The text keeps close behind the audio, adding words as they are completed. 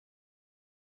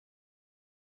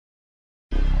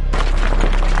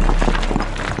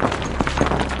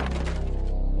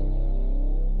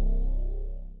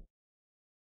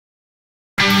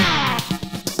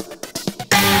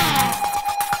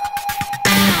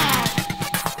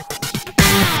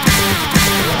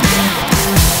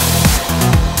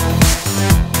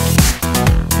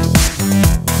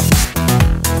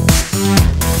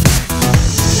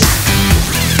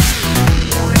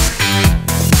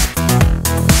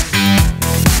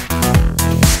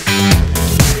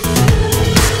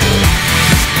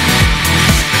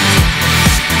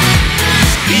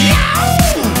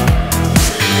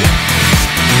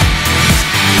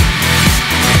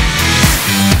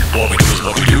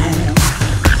do.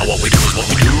 What we do is what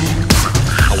we do.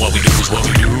 What we do is what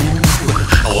we do.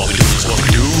 What we do is what we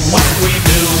do. What we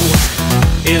do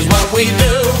is what we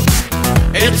do.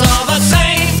 It's all the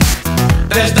same.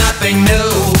 There's nothing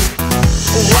new.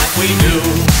 What we do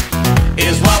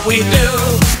is what we do.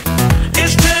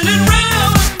 It's turning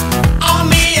round on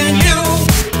me and you.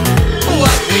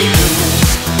 What we do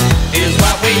is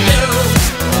what we do.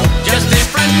 Just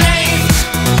different names.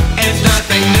 It's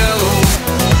nothing new.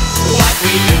 What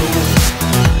we do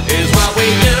is what we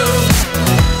do.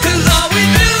 'Cause all we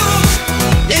do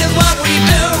is what we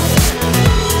do.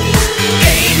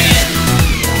 Aiming,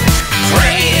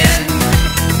 praying,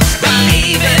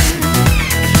 believing,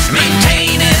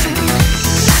 maintaining,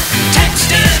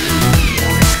 texting,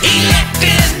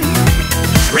 electing,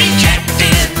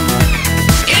 rejecting,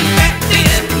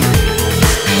 infecting.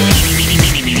 Meeny, meeny,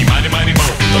 meeny, meeny, mighty, mighty, mo.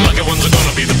 The lucky ones are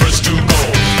gonna be the first to go.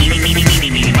 Meeny, meeny, meeny,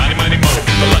 meeny, mighty, mighty, mo.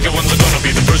 The lucky ones are gonna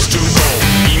be the first to go.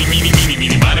 Meeny, meeny, meeny,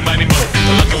 meeny, mighty, mighty, mo.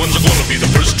 The lucky ones are gonna be the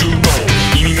first to go.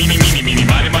 Meeny, meeny, meeny, meeny,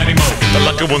 mighty, mighty, mo. The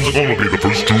lucky ones are gonna be the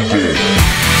first to go.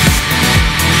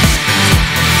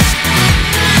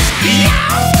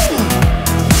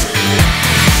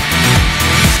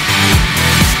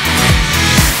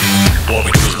 What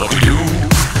we do is what we do.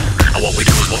 What we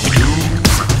do is what we do.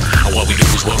 What we do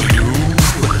is what we do.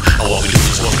 What we do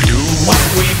is what we do. What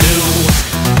we do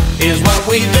is what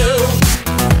we do.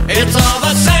 It's all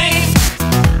the same.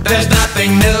 There's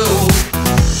nothing new.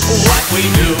 What we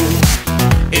do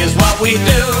is what we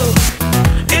do.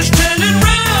 It's turning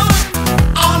round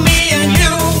on me and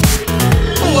you.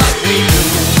 What we do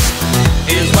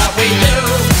is what we do.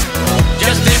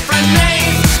 Just different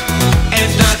names.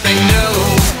 It's nothing new.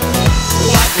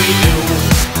 What we do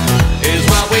is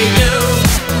what we do.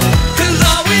 'Cause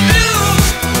all we do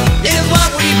is what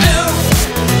we do.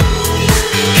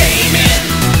 Aiming,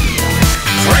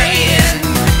 praying,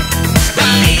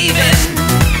 believing,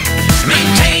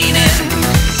 maintaining,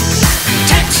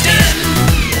 texting,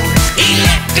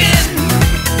 electing,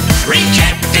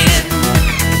 rejecting,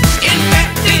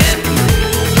 infecting.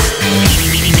 Meeny,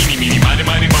 meeny, meeny, meeny, mighty,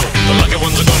 mighty, mo. The lucky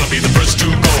ones are gonna be the first to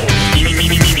go. Meeny,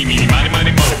 meeny, meeny, meeny, mighty,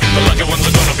 mighty, mo. The lucky ones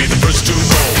are gonna be the first to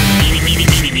go. Meeny, meeny,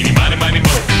 meeny, meeny, mighty, mighty,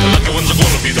 mo. The lucky ones are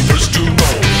gonna be the first to go.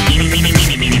 Meeny, meeny,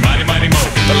 meeny, meeny, mighty, mighty, mo.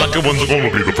 The lucky ones are gonna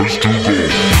be the first to go.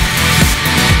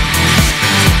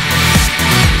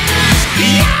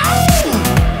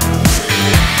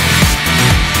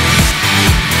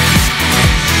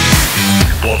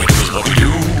 What we do is what we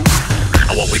do.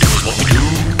 What we do is what we do.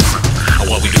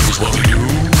 What we do is what we do.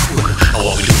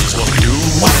 What we do is what we do.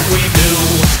 What we do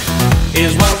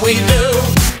is what we do.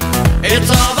 It's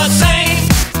all the same.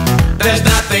 There's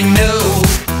nothing new.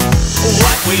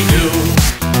 What we do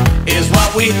is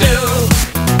what we do.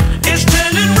 It's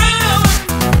turning round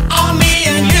on me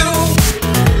and you.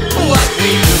 What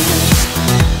we do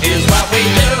is what we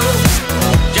do.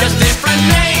 Just different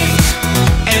names.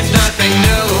 It's nothing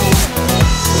new.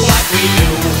 What we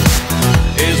do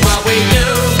is what we do.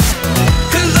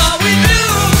 'Cause all we do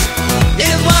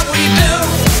is what we do.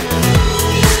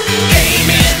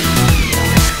 Aiming,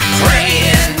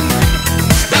 praying,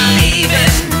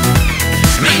 believing,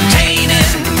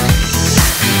 maintaining,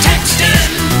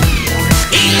 texting,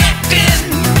 electing,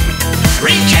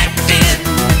 rejecting,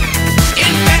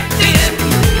 infecting.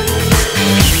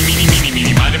 Meeny, meeny, meeny,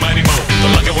 meeny, mighty, mighty, mo. The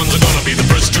lucky ones are gonna be the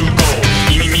first to go.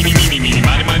 Meeny, meeny, meeny, meeny,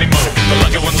 mighty, mighty, mo. The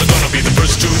lucky ones are gonna be the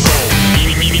first to go.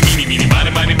 Meeny, meeny, meeny, meeny,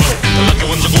 mighty, mighty, mo. The lucky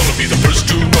ones are gonna be the first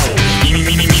to go. Meeny,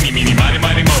 meeny, meeny, meeny, mighty,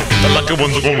 mighty, mo. The lucky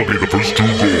ones are gonna be the first to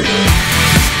go.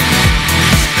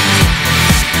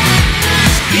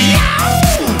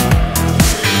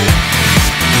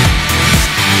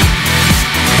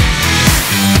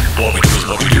 What we do is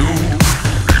what we do.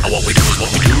 What we do is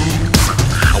what we do.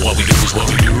 What we do is what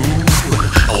we do.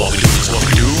 What we do is what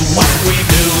we do. What we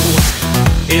do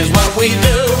is what we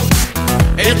do.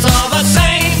 It's all the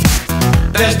same.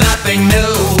 There's nothing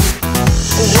new.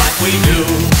 What we do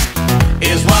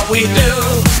is what we do.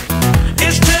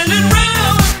 It's turning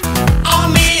round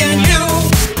on me and you.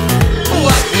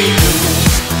 What we do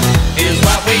is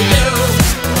what we do.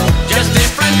 Just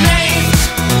different names.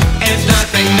 It's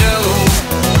nothing new.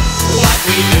 What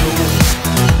we do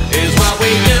is what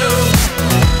we do.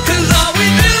 'Cause all we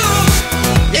do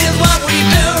is what we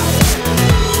do.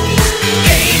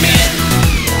 Aiming,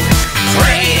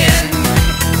 praying,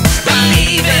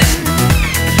 believing,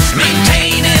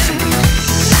 maintaining,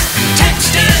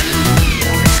 texting,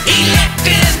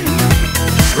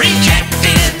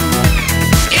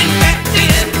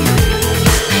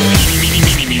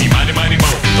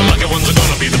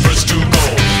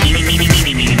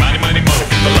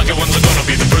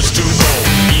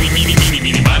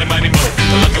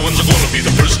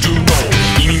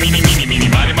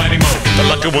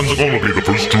 second one's gonna be the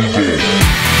first to go.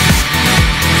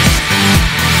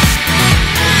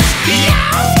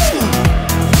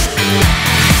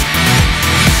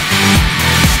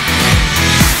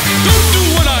 Don't do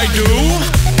what I do,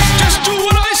 just do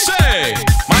what I say.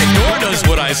 My door does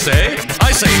what I say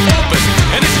open,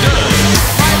 and it does.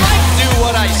 My lights do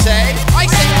what I say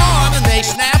on, and they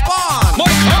snap on.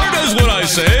 My car does what I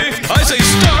say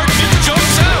start, it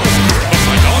jumps out. But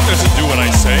my dog doesn't do what I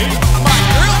say. My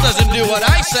girl doesn't do what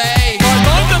I say. My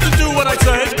mom doesn't do what I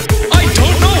say. I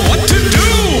don't know what to do.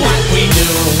 What we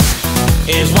do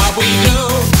is what we do.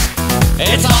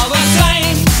 It's all the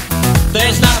same.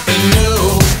 There's nothing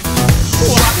new.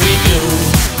 What we do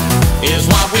is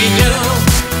what we do.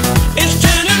 It's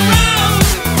turning round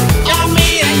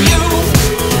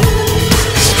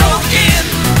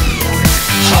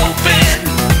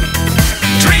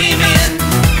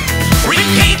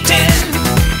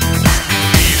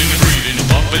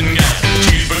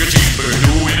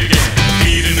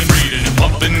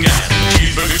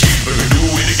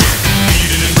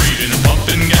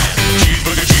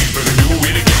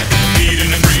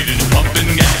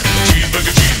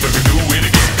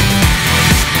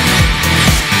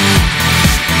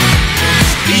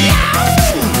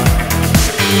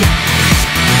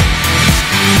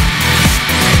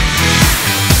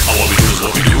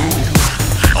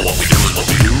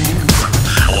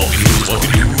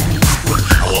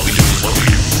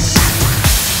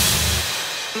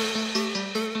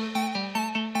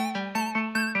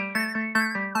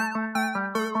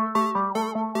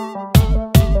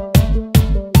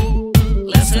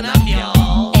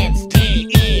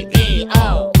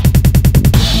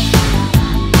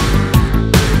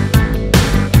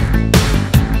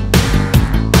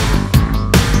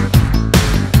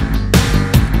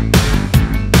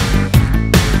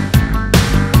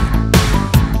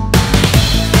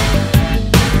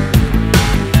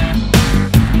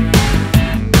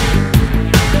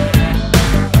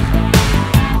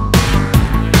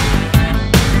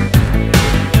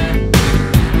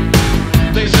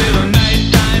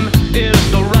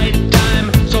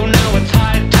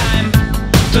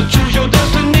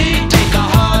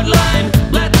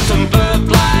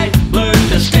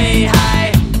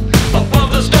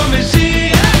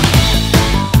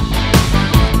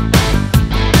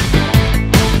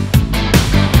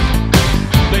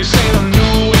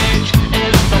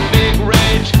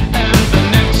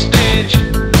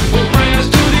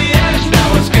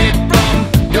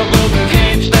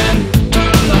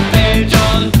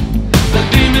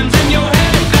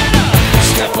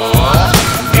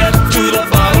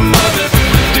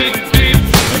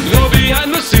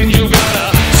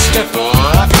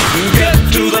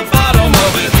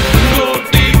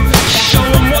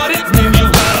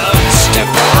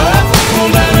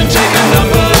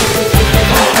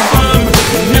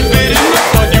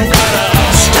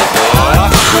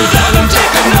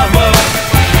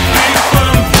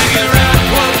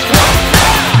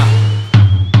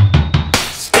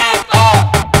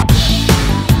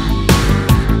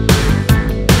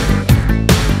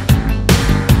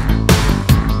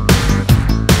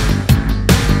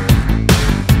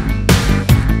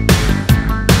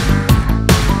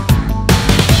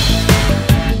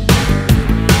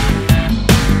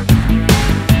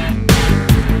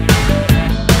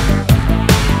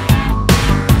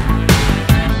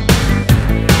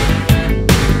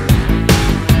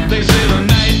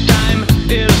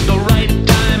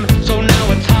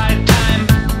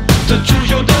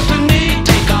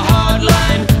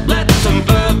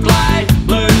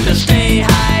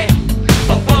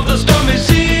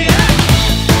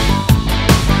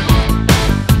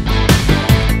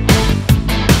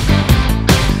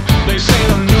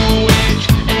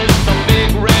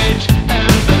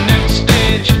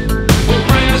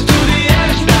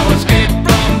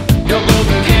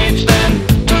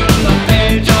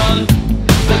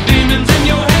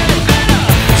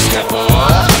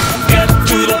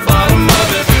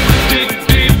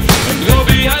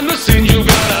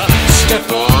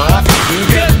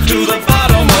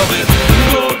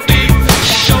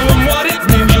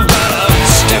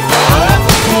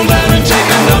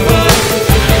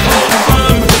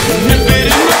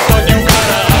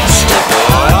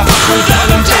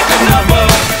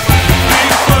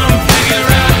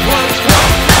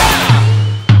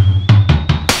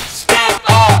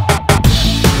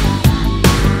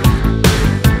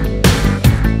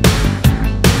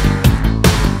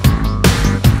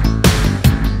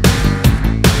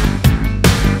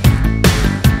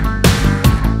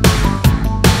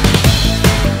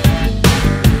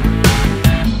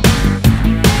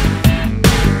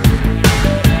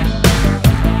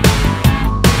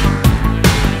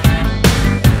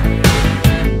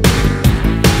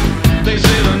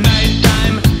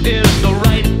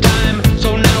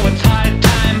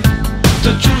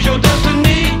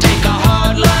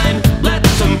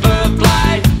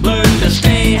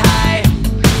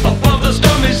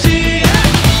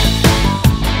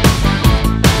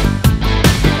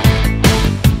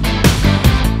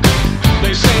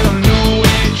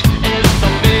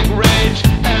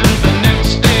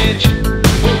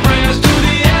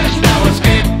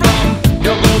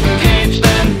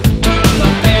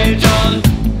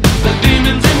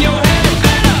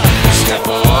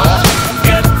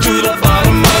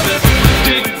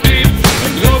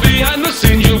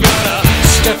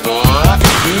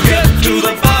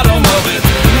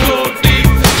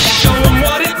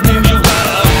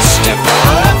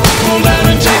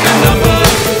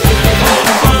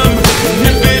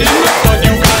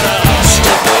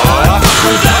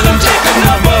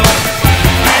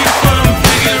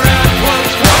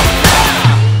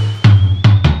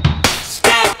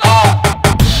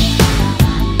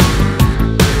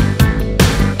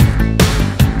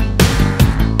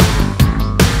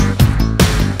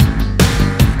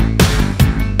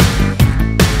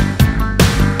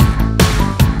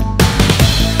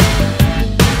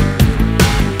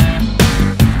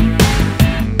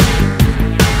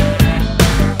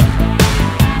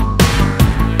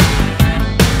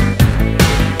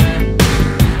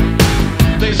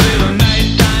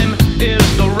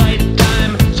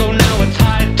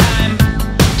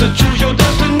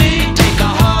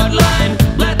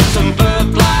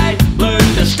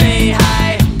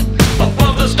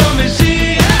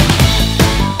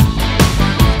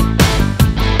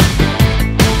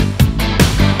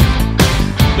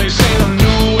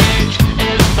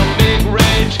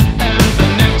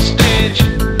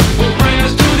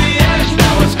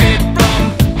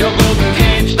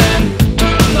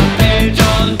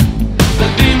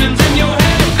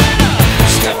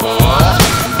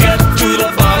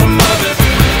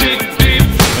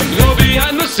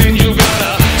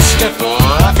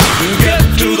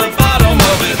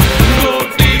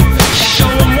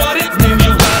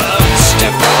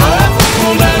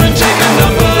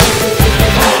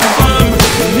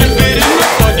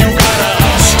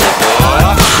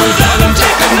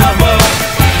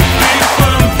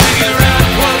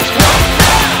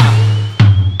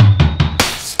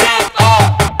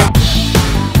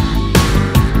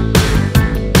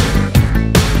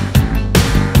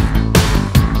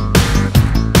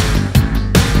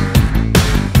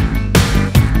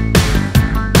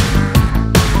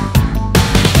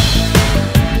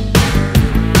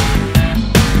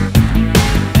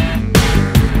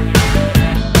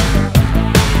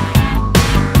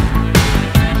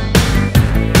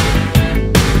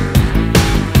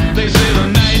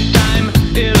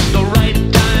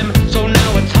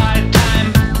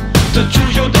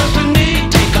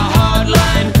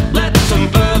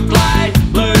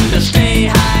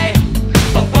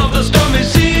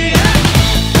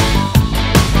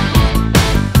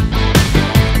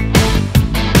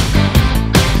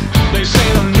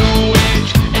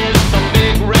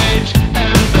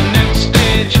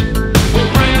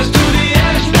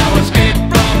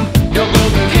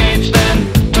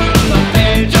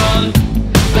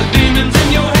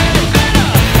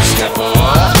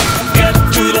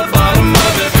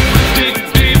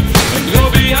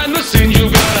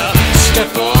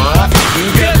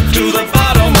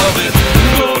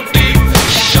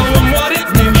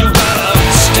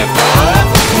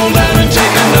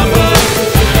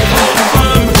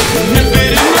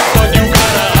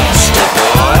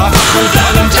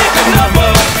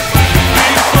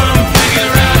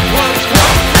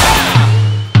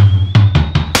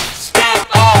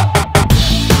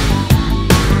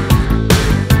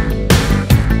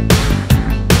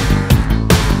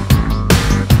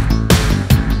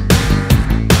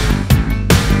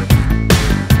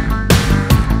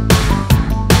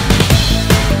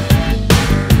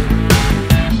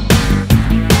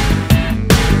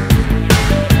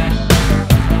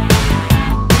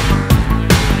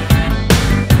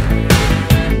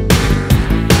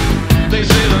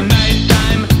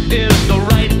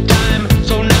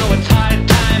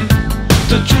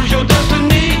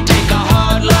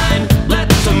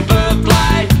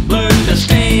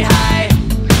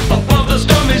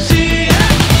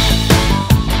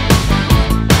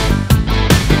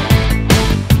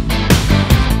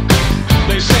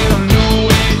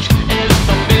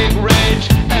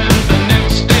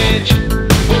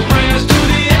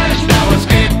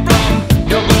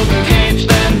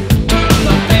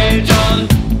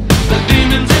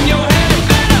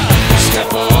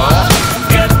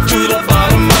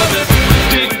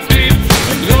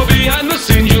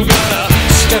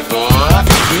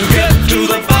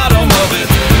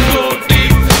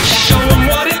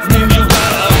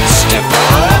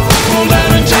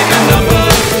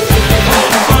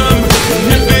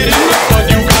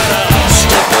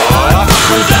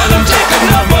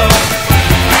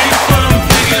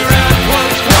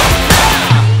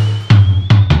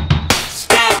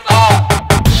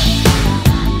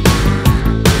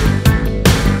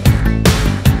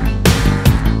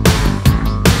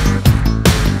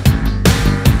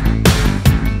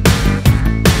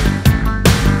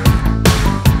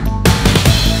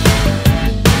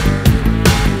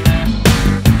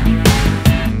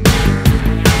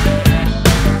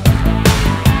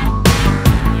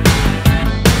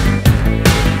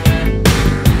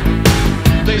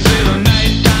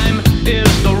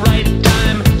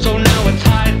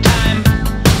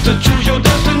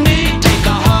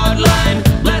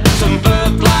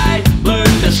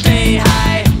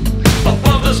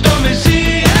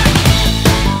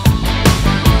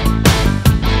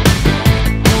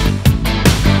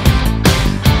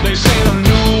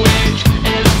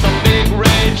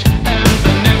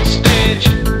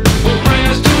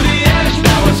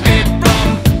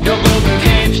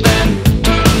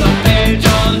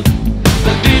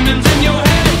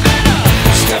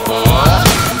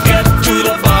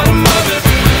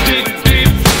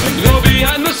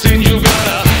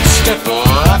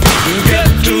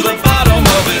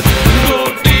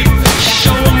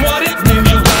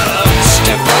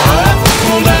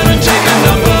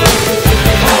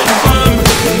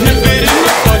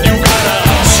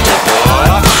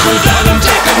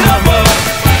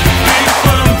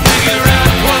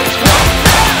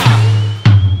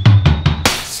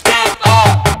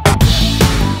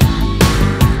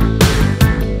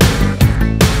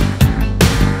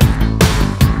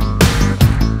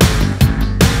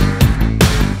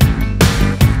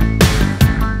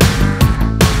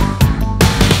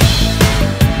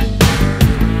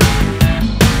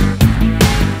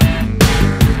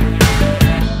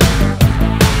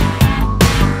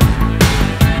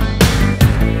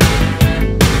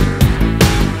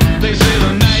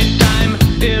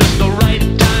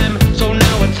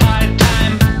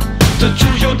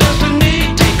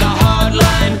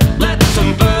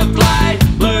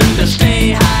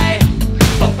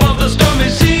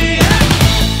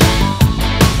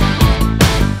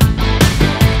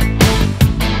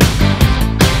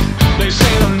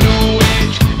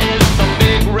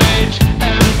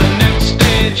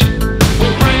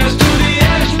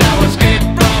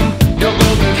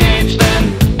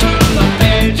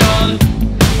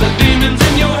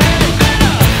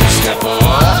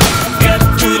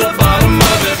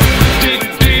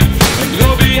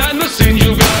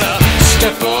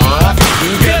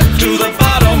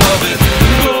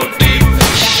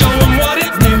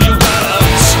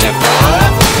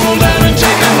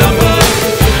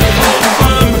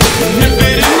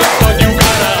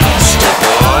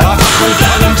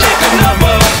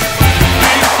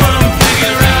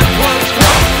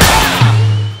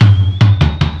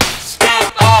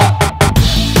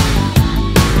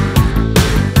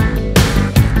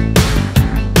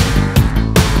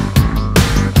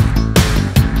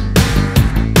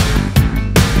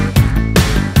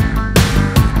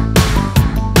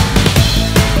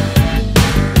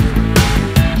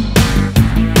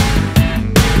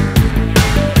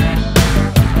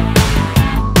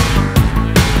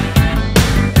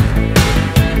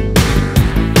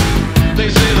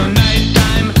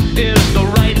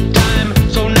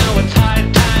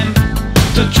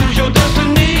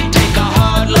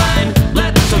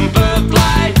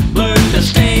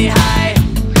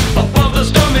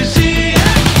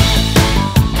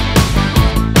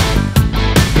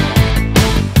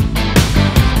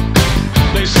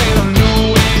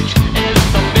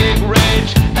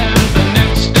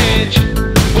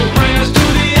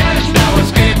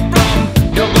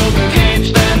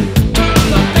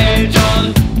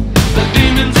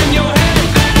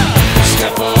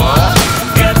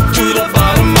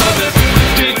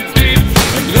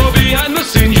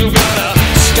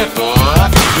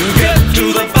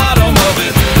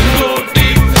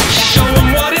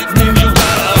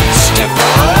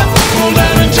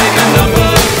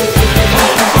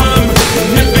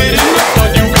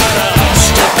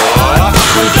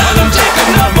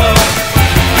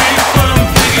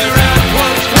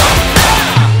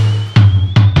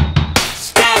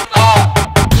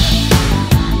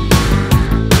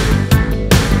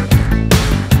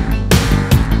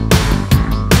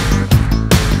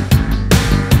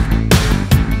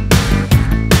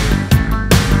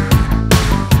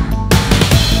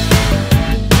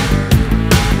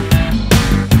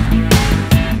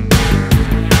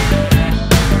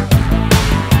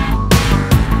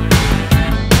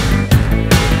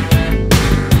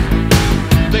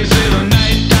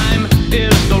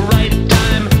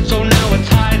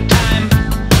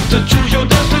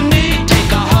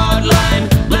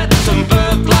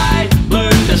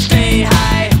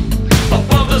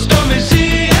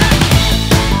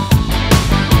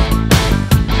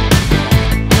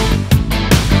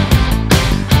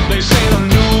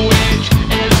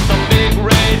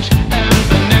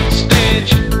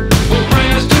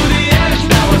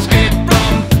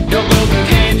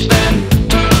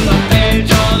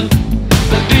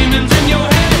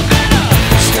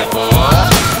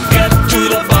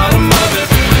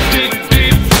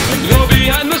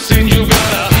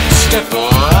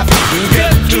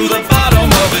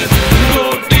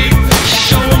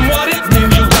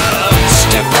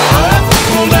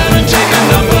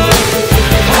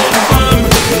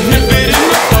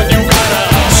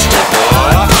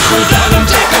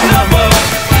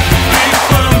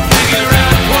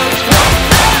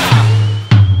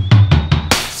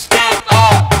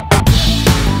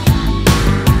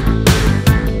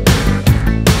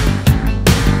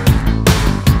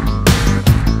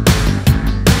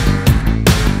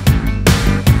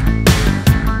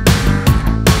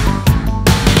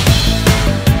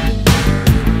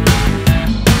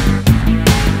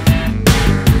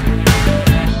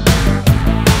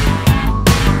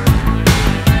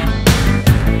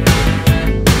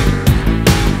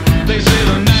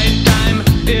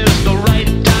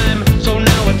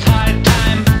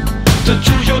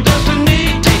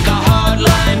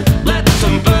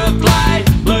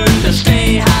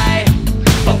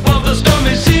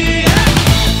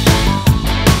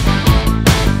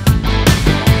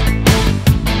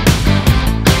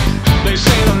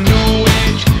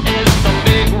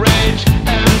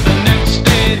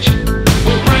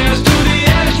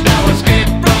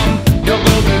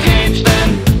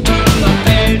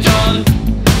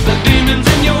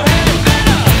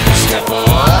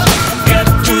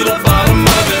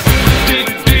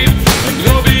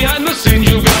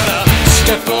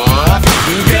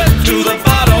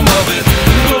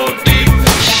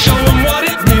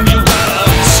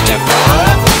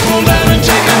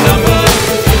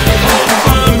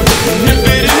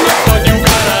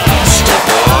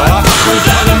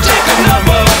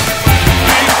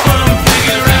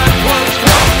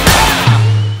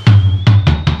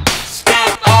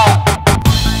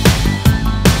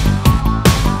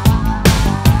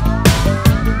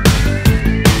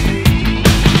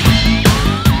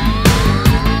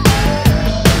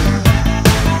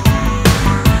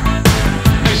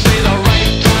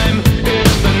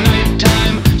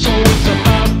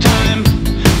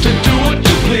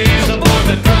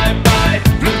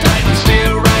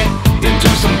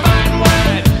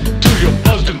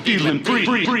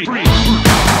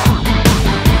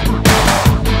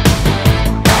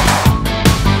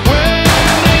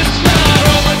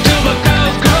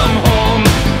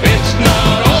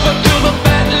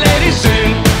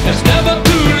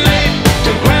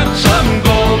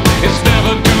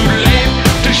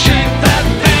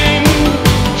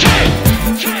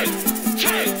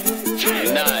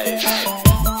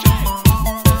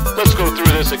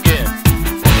this again.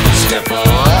 Step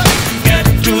up, get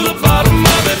to the bottom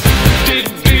of it. Dig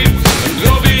deep and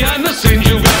go behind the scenes.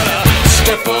 You gotta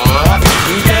step up,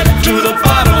 get to the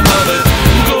bottom of it.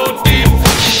 Go deep,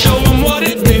 show them what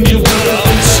it means. You gotta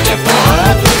step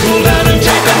up, pull down and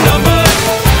take a number.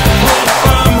 Hold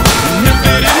firm, nip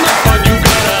it in the bud. You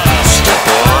gotta step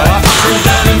up, pull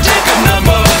down and take a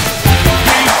number.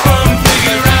 Be firm,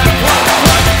 figure out what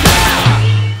now.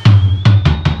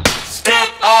 Step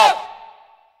up.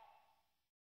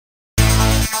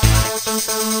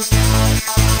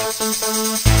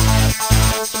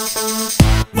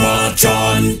 March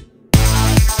on.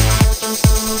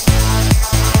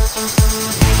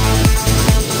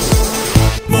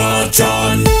 March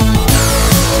on.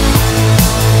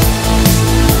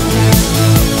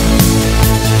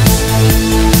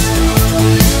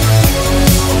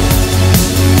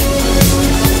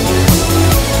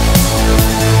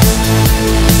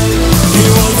 He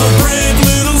was a brave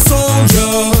little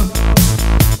soldier,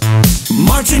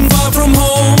 marching far from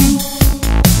home.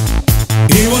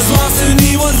 He was lost and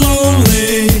he was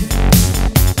lonely,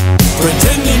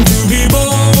 pretending to be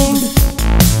bold.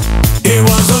 He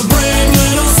was a brave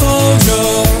little soldier,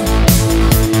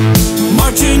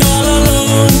 marching all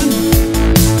alone.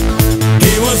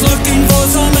 He was looking for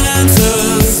some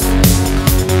answers,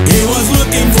 he was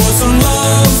looking for some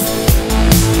love.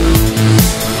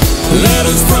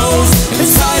 Letters froze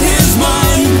inside his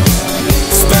mind,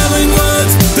 spelling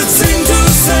words that seemed to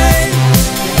say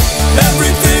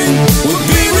everything would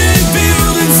be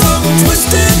revealed in some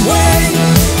twisted way.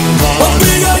 A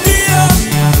big idea,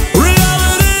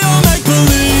 reality or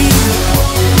make-believe.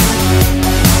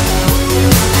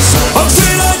 A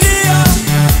great idea,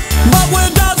 but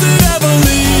where does it ever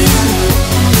lead?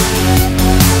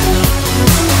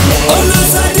 A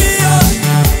nice idea,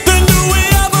 then do we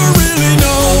ever really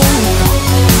know?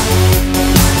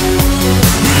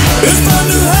 It's bound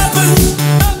to happen,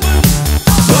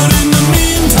 but in the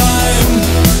meantime,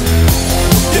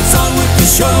 it's on with the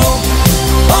show,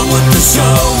 on with the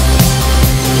show.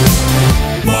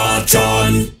 March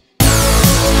on.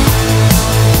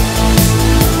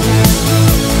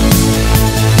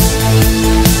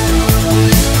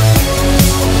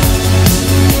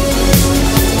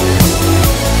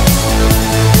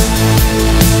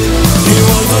 He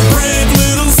was a brave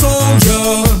little soldier,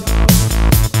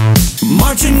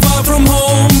 marching far from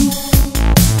home.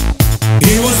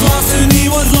 He was lost and he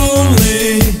was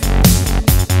lonely,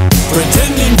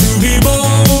 pretending to be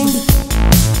bold.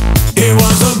 He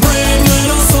was a brave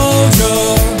little soldier,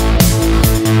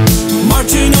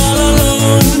 marching all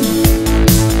alone.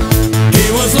 He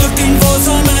was looking for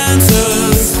some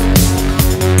answers,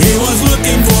 he was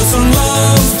looking for some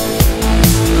love.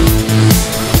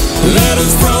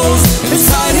 Letters froze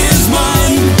inside his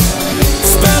mind,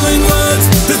 spelling words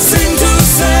that seemed to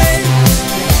say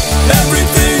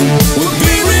everything would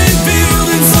be revealed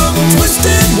in some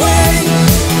twisted way.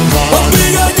 A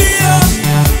big idea,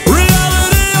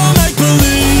 reality or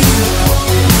make-believe.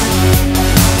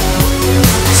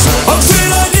 A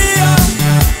great idea,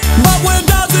 but where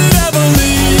does it ever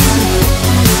lead?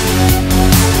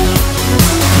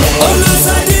 A nice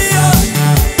idea,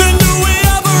 then do we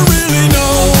ever really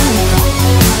know?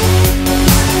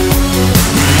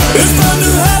 It's bound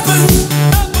to happen,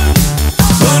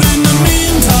 but in the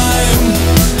meantime,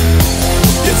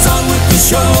 it's on with the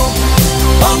show,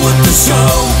 on with the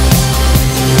show.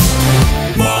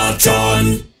 March on.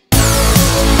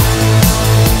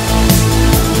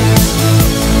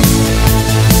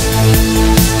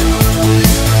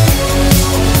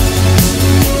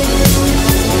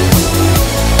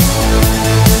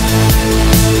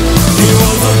 He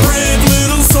was a brave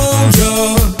little soldier,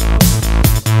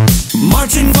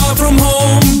 marching far from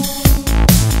home.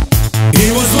 He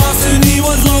was lost and he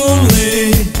was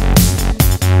lonely,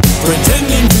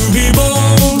 pretending to be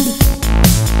bold.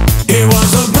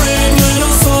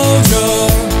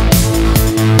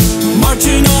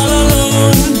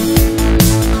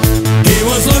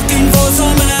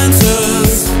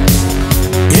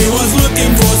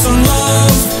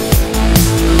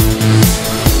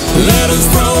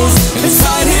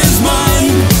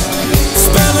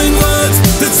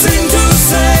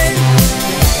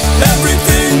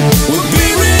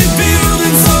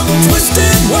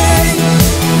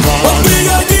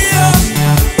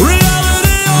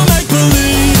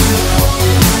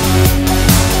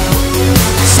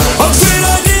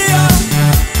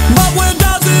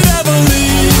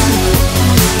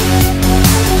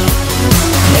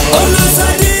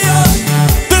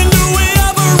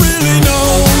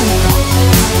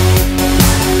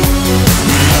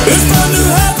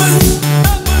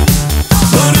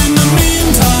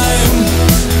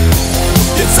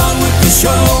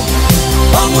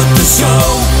 on with the show.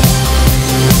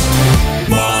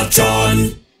 March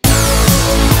on.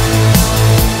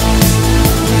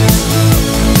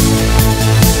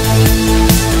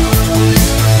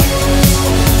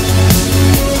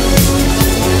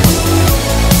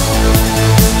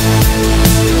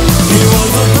 He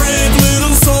was a brave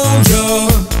little soldier,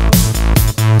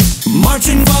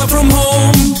 marching far from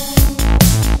home.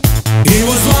 He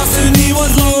was lost and he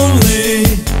was lonely,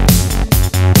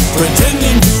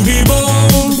 pretending to be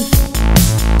bold.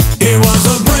 He was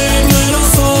a brave little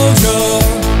soldier,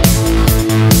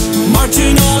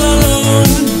 marching all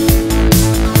alone.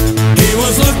 He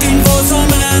was looking for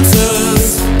some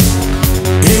answers,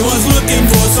 he was looking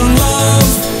for some love.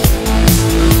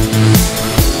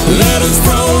 Letters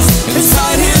froze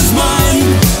inside his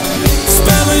mind,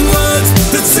 spelling words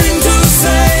that seemed to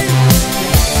say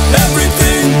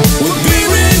everything would be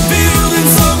revealed in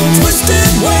some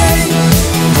twisted way.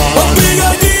 A big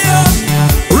idea,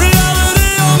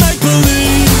 reality or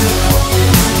make-believe.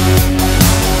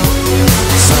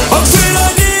 A great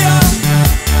idea,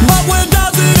 but where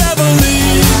does it ever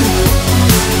lead?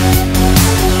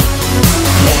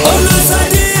 A nice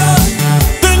idea,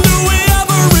 then do we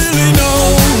ever really know?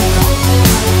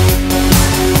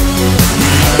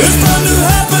 It's bound to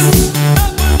happen,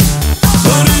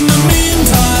 but in the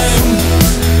meantime,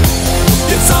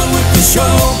 it's on with the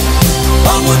show,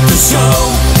 on with the show.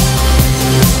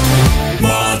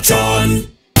 March on.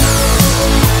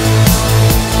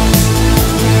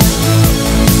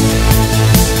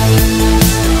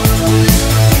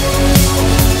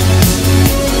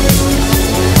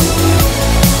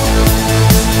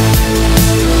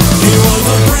 He was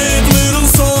a brave little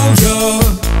soldier,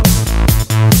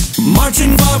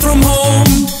 marching far from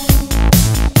home.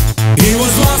 He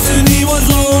was lost and he was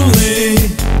lonely,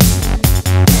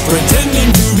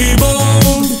 pretending to be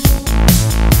bold.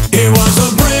 He was a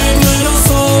brave little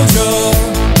soldier,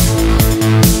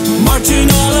 marching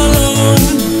all alone.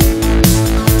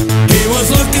 He was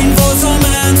looking for some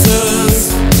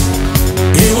answers,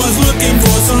 he was looking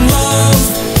for some love.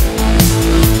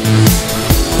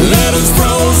 Letters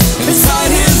froze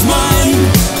inside his mind,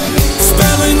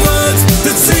 spelling words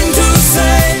that seemed to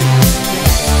say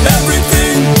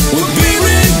everything would be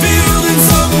revealed in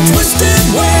some twisted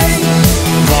way.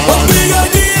 A big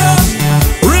idea,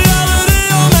 reality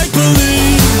or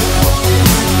make-believe.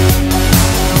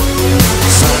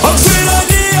 A great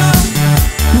idea,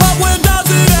 but where does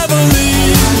it ever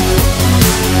lead?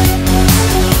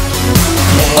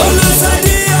 A nice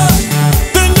idea,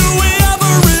 then do we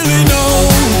ever really know?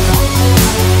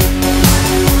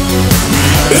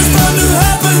 It's bound to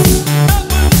happen,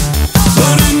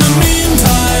 but in the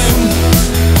meantime,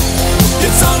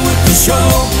 it's on with the show,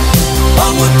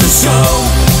 on with the show.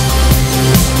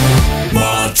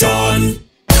 March on.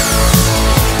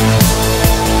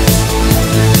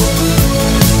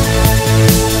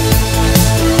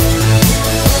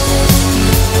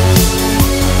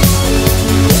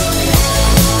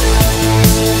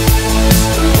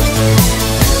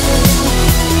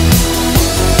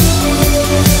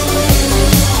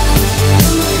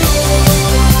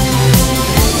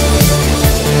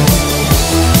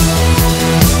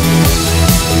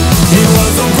 He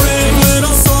was a brave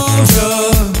little soldier,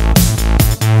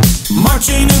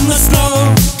 marching in the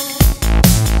snow.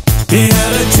 He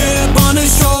had a chip on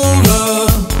his shoulder,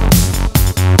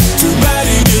 too bad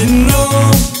he didn't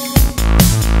know.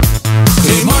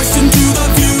 He marched into the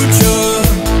future,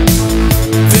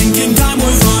 thinking time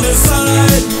was on his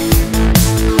side.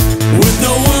 With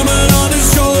no woman on his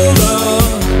shoulder,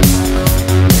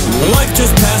 life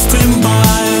just passed him by.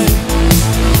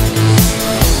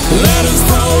 Letters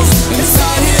froze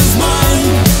inside his mind,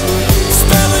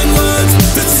 spelling words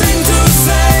that seemed to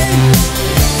say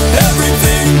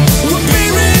everything would be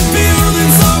revealed.